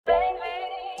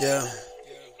Yeah,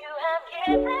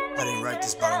 I didn't write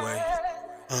this, by the way.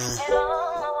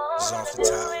 It's off the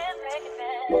top.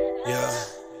 Yeah,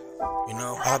 you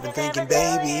know, I've been thinking,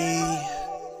 baby,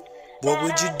 what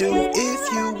would you do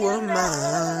if you were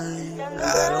mine?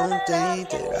 I don't think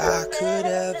that I could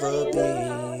ever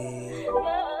be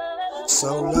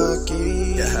so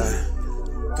lucky. Yeah.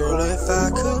 Girl, if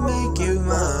I could make you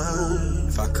mine,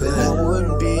 if I could, I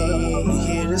wouldn't be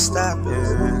here to stop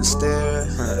and stare.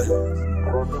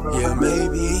 Yeah,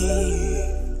 maybe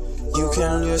you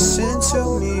can listen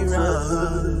to me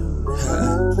run.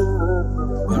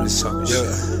 What is talking shit?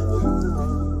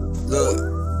 Look,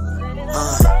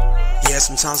 yeah,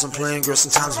 sometimes I'm playing, girl,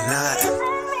 sometimes I'm not.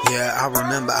 Yeah, I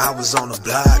remember I was on the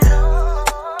block,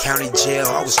 county jail,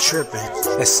 I was tripping.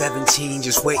 At 17,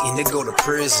 just waiting to go to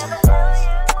prison.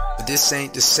 But this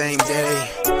ain't the same day,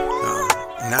 no,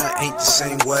 nah, ain't the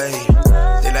same way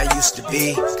that I used to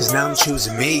be. Cause now I'm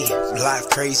choosing me. Life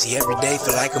crazy, every day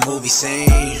feel like a movie scene.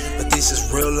 But this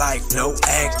is real life, no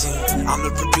acting. I'm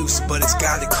the producer, but it's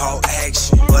gotta call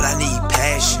action. But I need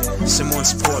passion, someone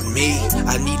supporting me.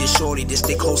 I need a shorty to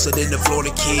stay closer than the Florida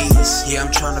Keys. Yeah,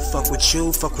 I'm trying to fuck with you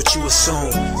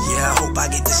assume. Yeah, I hope I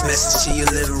get this message to your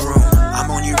living room. I'm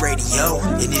on your radio,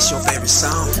 and it's your favorite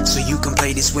song. So you can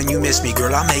play this when you miss me,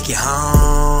 girl, I'll make it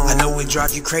home. I know it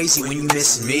drives you crazy when you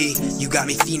missing me. You got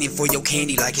me feeding for your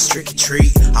candy like it's trick or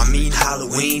treat. I mean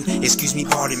Halloween, excuse me,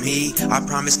 pardon me. I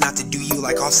promise not to do you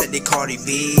like Offset did Cardi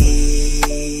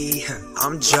B.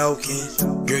 I'm joking,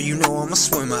 girl, you know I'm a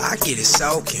swimmer, I get it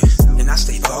soaking. And I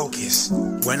stay focused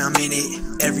when I'm in it.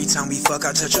 Every time we fuck,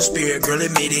 I touch your spirit, girl,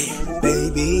 admit it.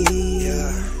 Baby,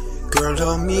 yeah. Girl,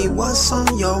 tell me what's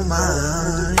on your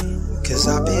mind, cause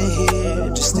I've been here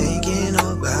just thinking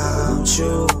about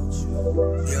you.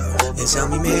 And tell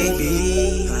me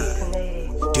maybe,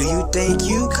 do you think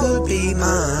you could be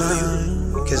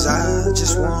mine? Cause I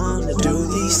just wanna do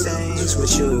these things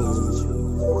with you.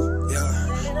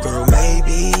 Girl,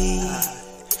 maybe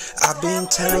I've been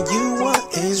telling you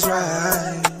what is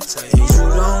right, and you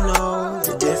don't know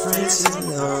the difference in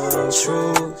the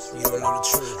truth.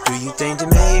 Do you think that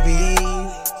maybe,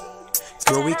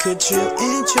 girl, we could chill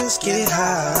and just get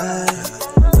high?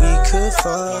 We could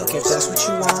fuck if that's what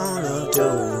you wanna do.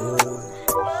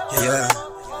 Yeah,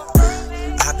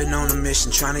 I've been on a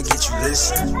mission trying to get you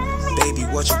listening. Baby,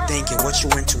 what you thinking? What's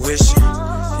your intuition?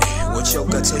 Yeah, what your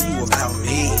gut tell you about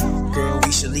me? Girl,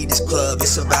 we should leave this club,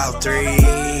 it's about 3 a.m.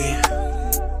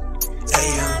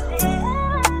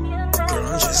 Girl,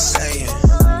 I'm just saying.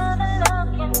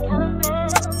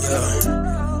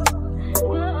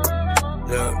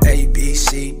 Look, A, B,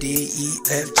 C, D, E,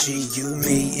 F, G, you,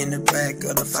 me. In the back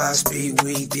of the 5-speed,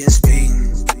 we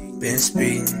been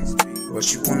speeding.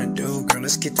 What you wanna do, girl,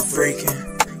 let's get to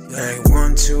freaking. Like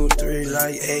 1, 2, 3,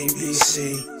 like A, B,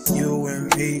 C. You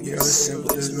and me, girl, as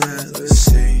simple as math. Let's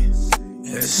see.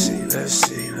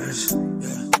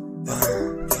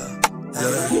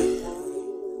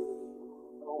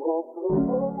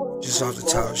 Just off the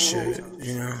top shit,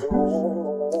 you know.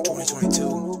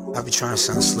 2022, I be trying to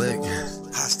sound slick.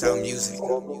 Hostile music.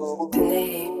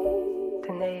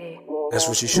 That's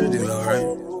what you should do, though, right?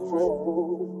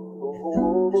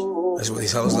 That's what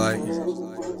these hoes like. You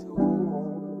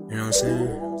know what I'm saying?